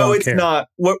think people don't care? No, it's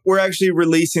not. We're actually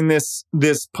releasing this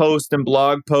post and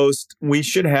blog post. We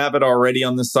should have it already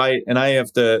on the site, and I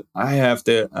have to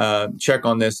check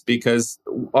on this because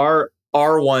our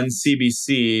R1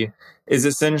 CBC is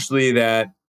essentially that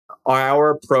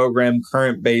our program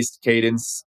current based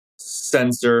cadence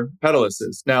sensor pedal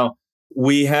assist. Now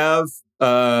we have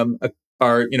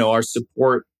our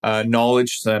support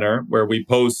knowledge center where we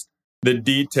post the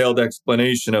detailed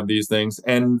explanation of these things,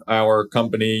 and our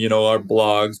company, our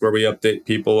blogs where we update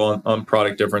people on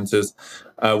product differences.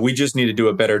 We just need to do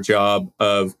a better job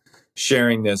of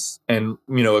sharing this, and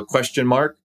a question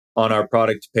mark on our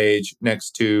product page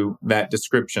next to that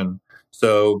description.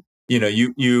 So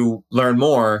you learn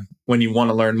more when you want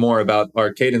to learn more about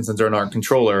our cadence sensor and our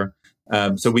controller.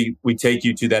 So we take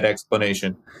you to that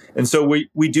explanation, and so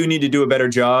we do need to do a better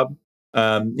job,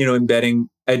 embedding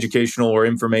educational or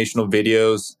informational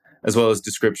videos as well as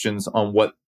descriptions on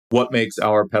what makes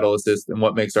our pedal assist and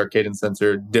what makes our cadence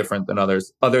sensor different than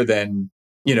others, other than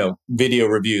video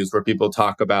reviews where people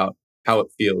talk about how it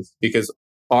feels. Because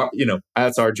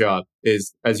that's our job,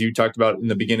 is, as you talked about in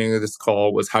the beginning of this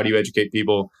call, was how do you educate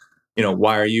people?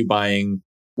 Why are you buying?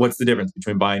 What's the difference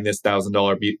between buying this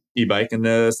 $1,000 e-bike and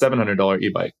the $700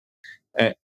 e-bike?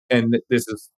 And this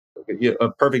is a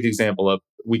perfect example of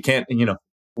we can't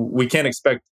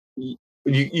expect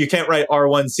you can't write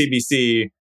R1 CBC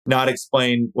not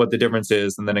explain what the difference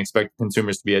is and then expect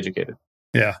consumers to be educated.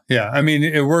 Yeah. Yeah. I mean,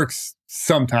 it works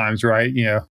sometimes, right?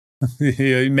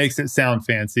 It makes it sound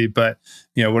fancy, but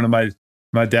one of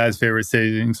my dad's favorite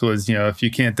sayings was, if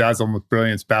you can't dazzle them with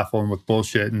brilliance, baffle them with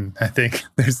bullshit. And I think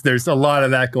there's a lot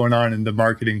of that going on in the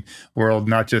marketing world,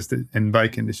 not just in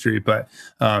bike industry, but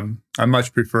I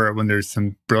much prefer it when there's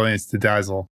some brilliance to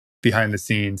dazzle behind the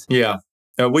scenes. Yeah.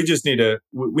 We just need to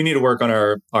work on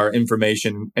our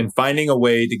information and finding a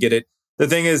way to get it. The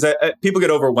thing is that people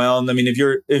get overwhelmed. I mean, if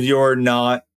you're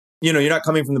not, you're not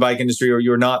coming from the bike industry or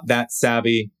you're not that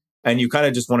savvy and you kind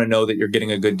of just want to know that you're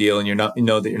getting a good deal and that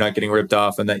you're not getting ripped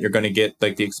off and that you're going to get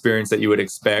like the experience that you would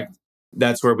expect.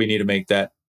 That's where we need to make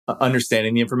that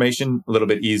understanding the information a little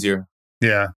bit easier.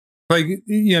 Yeah. Like,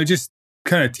 just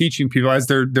kind of teaching people as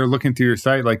they're looking through your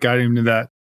site, like guiding them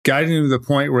to the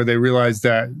point where they realize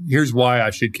that here's why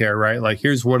I should care, right? Like,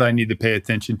 here's what I need to pay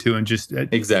attention to, and just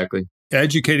exactly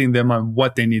educating them on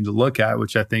what they need to look at,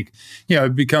 which I think,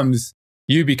 it becomes,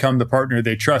 you become the partner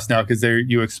they trust now because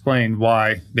you explain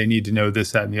why they need to know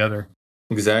this, that, and the other.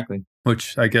 Exactly.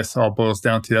 Which I guess all boils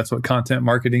down to that's what content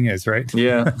marketing is, right?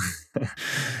 Yeah.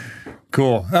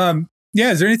 Cool.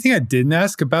 Is there anything I didn't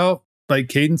ask about like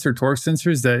cadence or torque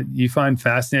sensors that you find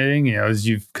fascinating, as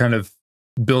you've kind of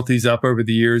built these up over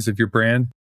the years of your brand?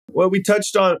 Well, we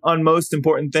touched on most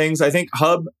important things. I think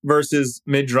hub versus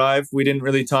mid-drive, we didn't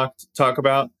really talk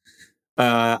about.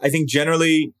 I think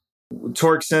generally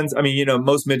torque sense, I mean,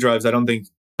 most mid-drives, I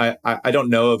don't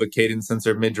know of a cadence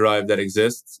sensor mid-drive that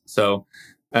exists. So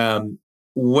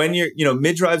when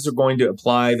mid-drives are going to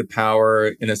apply the power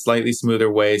in a slightly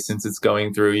smoother way since it's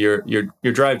going through your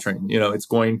drivetrain. It's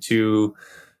going to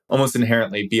almost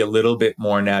inherently be a little bit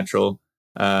more natural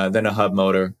than a hub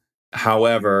motor.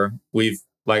 However,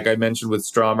 like I mentioned with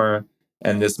Stromer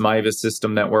and this Miva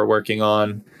system that we're working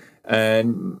on,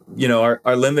 and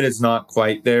our limit is not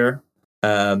quite there.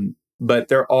 But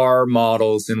there are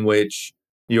models in which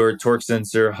your torque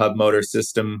sensor hub motor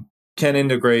system can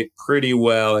integrate pretty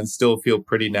well and still feel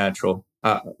pretty natural.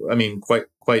 I mean,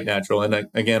 quite natural. And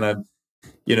again,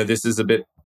 this is a bit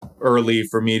early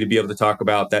for me to be able to talk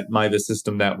about that Miva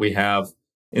system that we have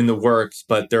in the works,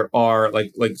 but there are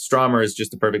like Stromer is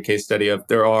just a perfect case study of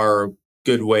there are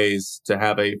good ways to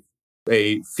have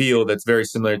a feel that's very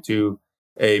similar to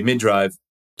a mid-drive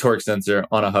torque sensor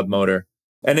on a hub motor.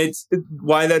 And it's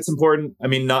why that's important. I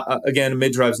mean, not again,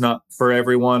 mid-drive's not for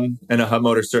everyone, and a hub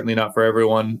motor certainly not for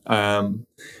everyone.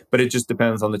 But it just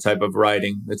depends on the type of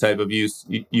riding, the type of use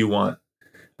you want.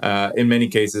 In many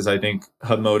cases, I think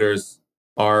hub motors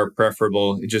are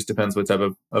preferable. It just depends what type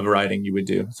of riding you would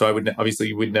do. So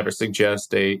you would never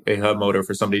suggest a hub motor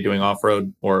for somebody doing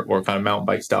off-road or kind of mountain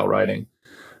bike style riding.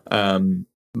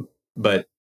 But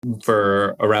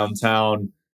for around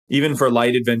town, even for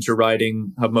light adventure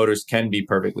riding, hub motors can be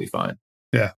perfectly fine.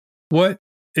 Yeah. What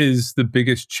is the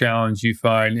biggest challenge you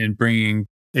find in bringing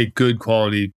a good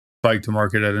quality bike to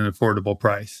market at an affordable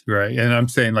price, right? And I'm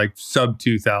saying like sub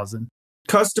 2,000.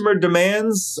 Customer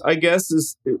demands, I guess,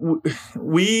 is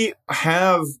we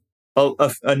have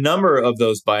a number of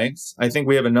those bikes. I think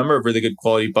we have a number of really good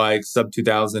quality bikes, sub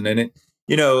 2,000. And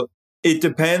it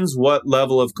depends what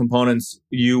level of components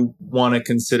you want to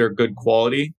consider good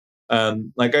quality.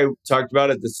 Like I talked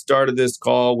about at the start of this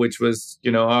call, which was,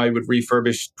 I would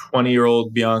refurbish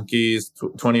 20-year-old Bianchis,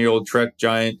 20-year-old Trek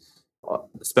Giant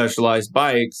specialized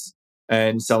bikes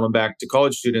and sell them back to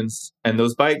college students. And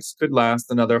those bikes could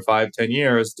last another 5-10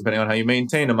 years, depending on how you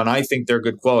maintain them. And I think they're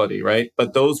good quality, right?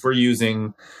 But those were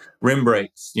using rim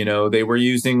brakes, they were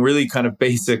using really kind of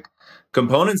basic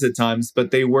components at times,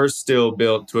 but they were still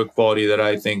built to a quality that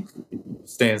I think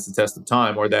stands the test of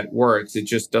time or that works. It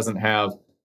just doesn't have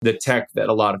the tech that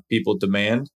a lot of people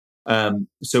demand.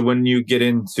 So when you get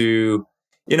into,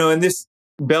 and this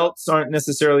belts aren't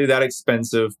necessarily that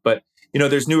expensive, but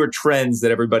there's newer trends that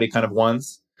everybody kind of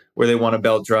wants, where they want a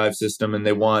belt drive system and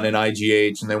they want an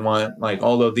IGH and they want like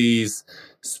all of these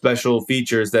special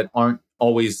features that aren't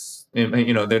always,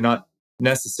 they're not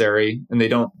necessary, and they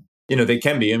don't, they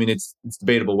can be. I mean, it's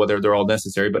debatable whether they're all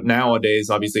necessary, but nowadays,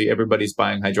 obviously, everybody's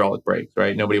buying hydraulic brakes,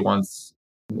 right? Nobody wants,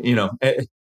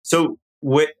 so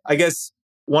I guess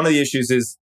one of the issues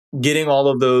is getting all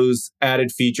of those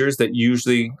added features that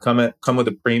usually come with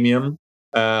a premium,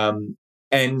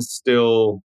 and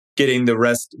still getting the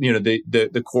rest,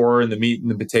 the core and the meat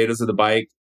and the potatoes of the bike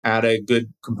at a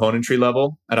good componentry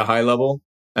level, at a high level.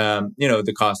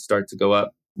 The costs start to go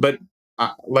up. But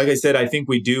like I said, I think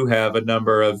we do have a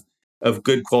number of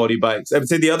good quality bikes. I would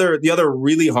say the other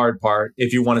really hard part,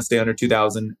 if you want to stay under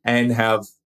 2,000 and have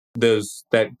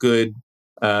that good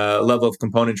level of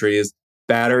componentry, is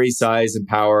battery size and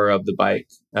power of the bike.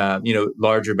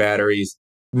 Larger batteries.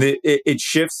 It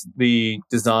shifts the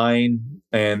design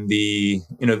and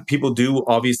people do,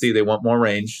 obviously they want more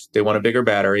range. They want a bigger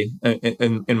battery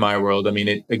in my world. I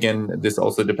mean, this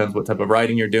also depends what type of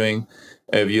riding you're doing.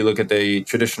 If you look at the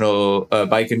traditional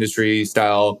bike industry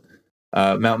style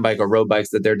mountain bike or road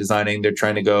bikes that they're designing, they're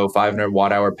trying to go 500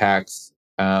 watt hour packs,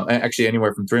 actually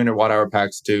anywhere from 300 watt hour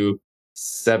packs to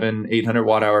 800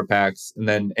 watt hour packs. And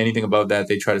then anything above that,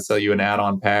 they try to sell you an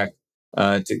add-on pack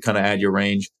to kind of add your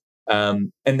range.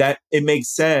 And that it makes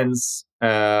sense.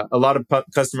 A lot of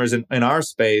customers in our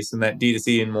space and that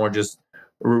D2C and more just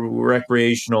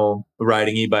recreational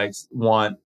riding e-bikes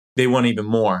want even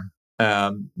more.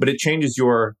 But it changes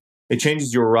your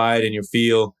ride and your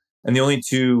feel. And the only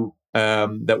two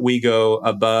that we go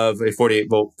above a 48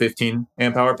 volt 15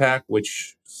 amp hour pack,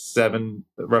 which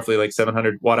roughly like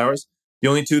 700 watt hours. The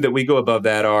only two that we go above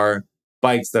that are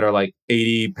bikes that are like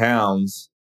 80 pounds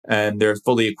and they're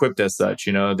fully equipped as such.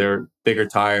 They're bigger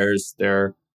tires,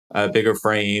 they're bigger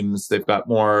frames, they've got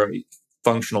more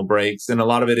functional brakes. And a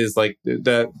lot of it is like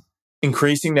the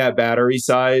increasing that battery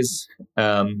size.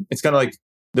 It's kind of like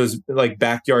those like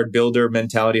backyard builder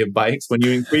mentality of bikes. When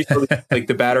you increase like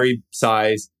the battery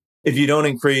size, if you don't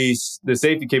increase the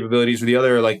safety capabilities or the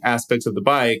other like aspects of the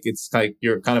bike, it's like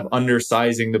you're kind of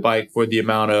undersizing the bike for the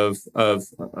amount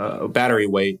of battery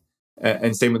weight.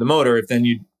 And same with the motor.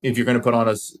 If you're going to put on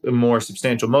a more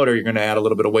substantial motor, you're going to add a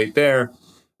little bit of weight there.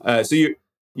 So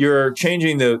you're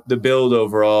changing the build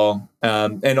overall,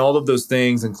 and all of those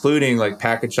things, including like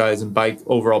package size and bike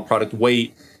overall product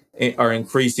weight, are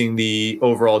increasing the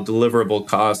overall deliverable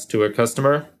cost to a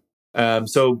customer.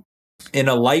 So in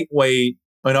a lightweight,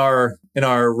 in our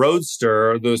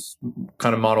Roadster, this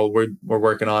kind of model we're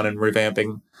working on and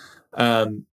revamping,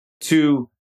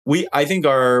 we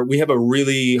have a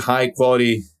really high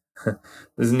quality.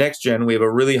 This next gen, we have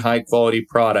a really high quality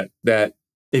product that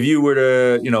if you were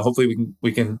to, hopefully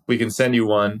we can send you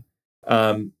one.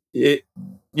 There's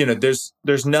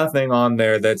nothing on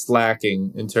there that's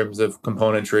lacking in terms of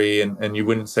componentry, and you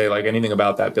wouldn't say like anything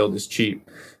about that build is cheap.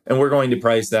 And we're going to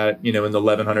price that, in the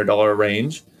 $1,100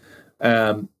 range.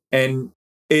 And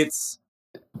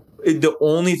the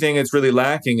only thing it's really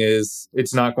lacking is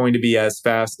it's not going to be as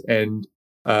fast and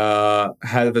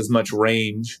have as much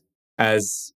range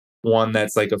as one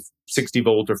that's like a 60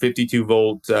 volt or 52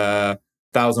 volt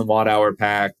 1,000 watt hour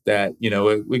pack that you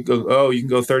can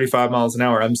go 35 miles an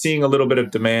hour. I'm seeing a little bit of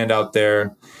demand out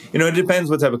there. It depends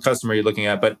what type of customer you're looking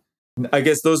at, but I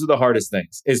guess those are the hardest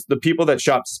things. Is the people that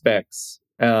shop specs,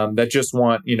 that just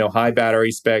want high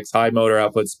battery specs, high motor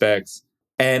output specs,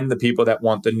 and the people that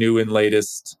want the new and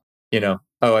latest. I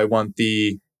want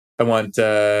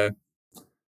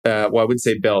I would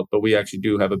say belt, but we actually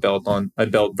do have a belt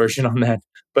version on that.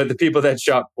 But the people that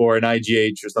shop for an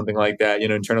IGH or something like that,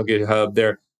 internal gate hub,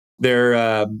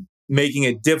 they're making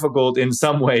it difficult in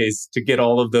some ways to get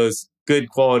all of those good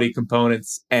quality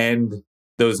components and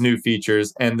those new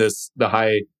features and the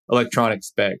high electronic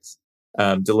specs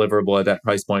deliverable at that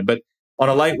price point. But on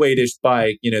a lightweightish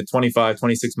bike, 25,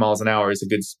 26 miles an hour is a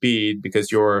good speed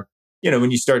because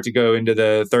when you start to go into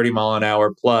the 30 mile an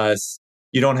hour plus,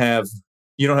 you don't have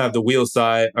the wheel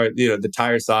size or the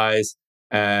tire size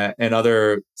and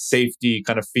other safety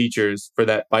kind of features for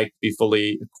that bike to be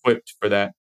fully equipped for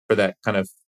that kind of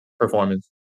performance.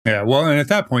 Yeah, well, and at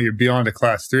that point you're beyond a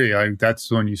class 3.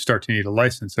 That's when you start to need a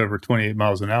license over 28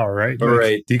 miles an hour, right?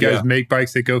 Right. Do you guys make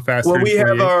bikes that go faster? Well, we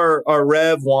have our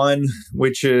Rev 1,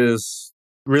 which is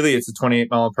really it's a 28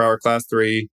 mile per hour class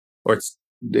 3, or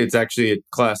it's actually a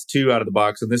class 2 out of the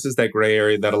box, and this is that gray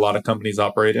area that a lot of companies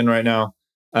operate in right now.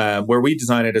 Where we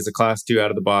design it as a class 2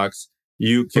 out of the box,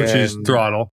 which is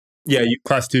throttle. Yeah,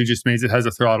 class 2 just means it has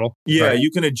a throttle. Yeah, right? You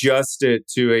can adjust it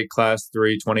to a class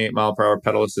 3, 28 mile per hour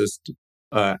pedal assist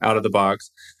out of the box.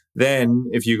 Then,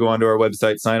 if you go onto our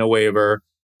website, sign a waiver,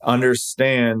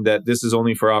 understand that this is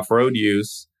only for off-road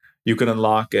use, you can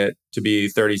unlock it to be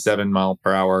 37 mile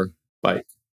per hour bike.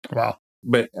 Wow!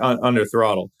 But under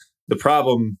throttle. The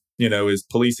problem, is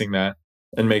policing that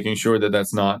and making sure that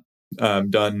that's not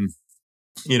done.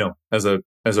 As a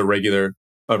regular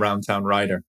around town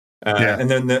rider. And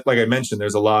then, like I mentioned,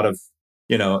 there's a lot of,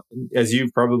 as you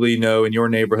probably know in your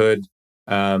neighborhood,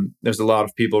 there's a lot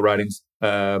of people riding,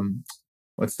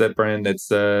 what's that brand? It's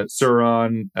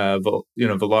Suron,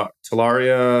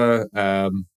 Talaria,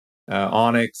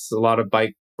 Onyx, a lot of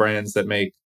bike brands that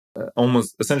make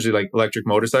almost essentially like electric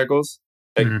motorcycles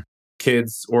that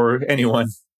kids or anyone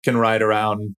can ride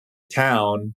around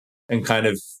town and kind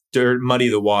of muddy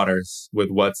the waters with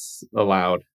what's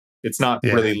allowed. It's not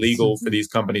really legal for these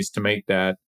companies to make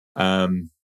that.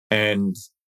 and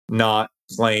not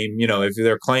claim, if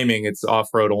they're claiming it's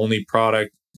off-road only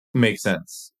product, makes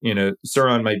sense.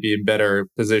 Sur-Ron might be in better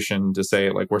position to say,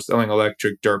 like, we're selling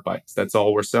electric dirt bikes. That's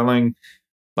all we're selling.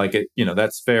 Like,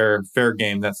 that's fair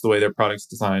game. That's the way their product's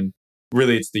designed.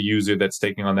 Really, it's the user that's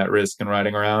taking on that risk and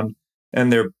riding around,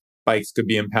 and their bikes could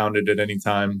be impounded at any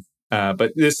time.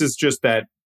 But this is just that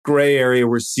gray area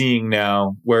we're seeing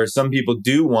now, where some people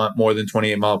do want more than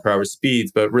 28 mile per hour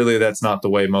speeds, but really that's not the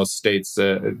way most states,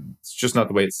 it's just not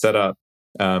the way it's set up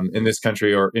in this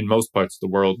country or in most parts of the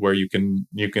world, where you can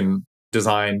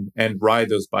design and ride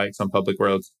those bikes on public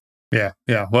roads. Yeah.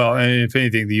 Well, and if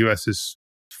anything, the U.S. is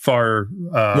far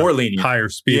more lenient, higher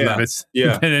speed limits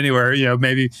than anywhere.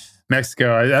 Maybe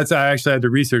Mexico. I actually had to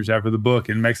research that for the book.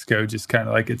 In Mexico, just kind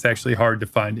of like it's actually hard to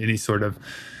find any sort of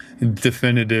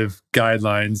definitive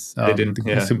guidelines. They didn't.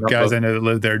 Some guys I know that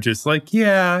live there just like,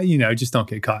 just don't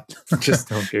get caught. Just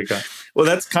don't get caught. Well,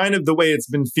 that's kind of the way it's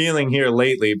been feeling here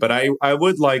lately. But I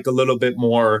would like a little bit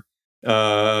more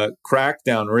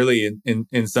crackdown, really,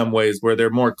 in some ways, where they're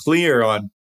more clear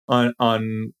on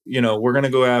we're going to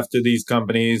go after these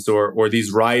companies or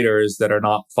these riders that are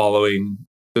not following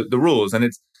the rules. And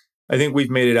I think we've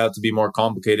made it out to be more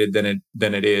complicated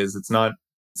than it is. It's not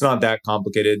that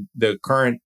complicated. The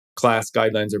current class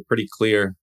guidelines are pretty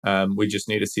clear. We just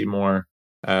need to see more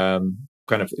kind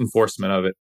of enforcement of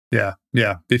it. Yeah.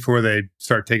 Before they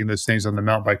start taking those things on the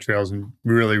mountain bike trails and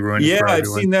really ruining it for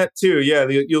everyone. I've seen that too. Yeah,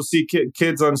 you'll see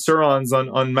kids on Sur-Rons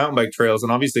on mountain bike trails,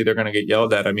 and obviously they're going to get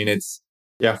yelled at. I mean,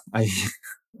 I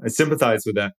sympathize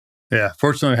with that. Yeah,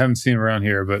 fortunately, I haven't seen them around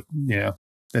here, but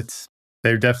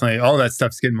they're definitely, all that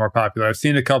stuff's getting more popular. I've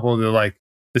seen a couple of the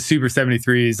Super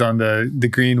 73s on the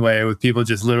Greenway with people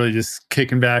just literally just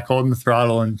kicking back, holding the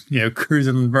throttle and,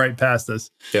 cruising right past us.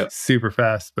 Yeah. Super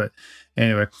fast. But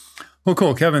anyway, well,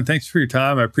 cool. Kevin, thanks for your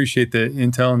time. I appreciate the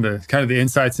intel and the kind of the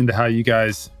insights into how you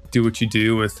guys do what you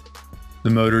do with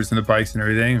the motors and the bikes and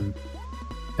everything. And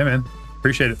yeah, man,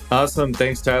 appreciate it. Awesome.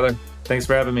 Thanks, Tyler. Thanks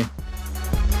for having me.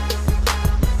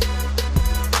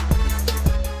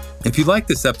 If you like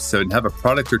this episode and have a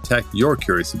product or tech you're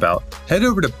curious about, head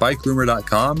over to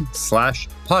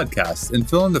bikerumor.com/podcast and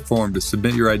fill in the form to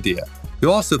submit your idea.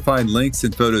 You'll also find links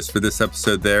and photos for this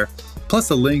episode there,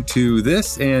 plus a link to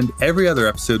this and every other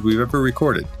episode we've ever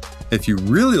recorded. If you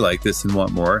really like this and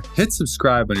want more, hit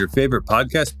subscribe on your favorite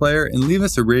podcast player and leave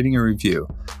us a rating and review.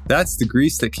 That's the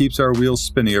grease that keeps our wheels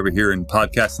spinning over here in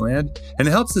podcast land, and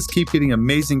it helps us keep getting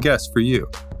amazing guests for you.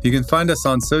 You can find us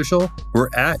on social. We're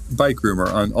at Bike Rumor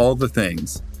on all the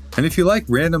things. And if you like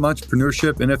random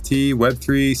entrepreneurship, NFT,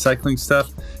 Web3, cycling stuff,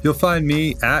 you'll find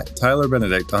me at Tyler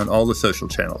Benedict on all the social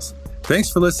channels. Thanks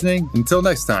for listening. Until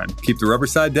next time, keep the rubber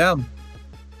side down.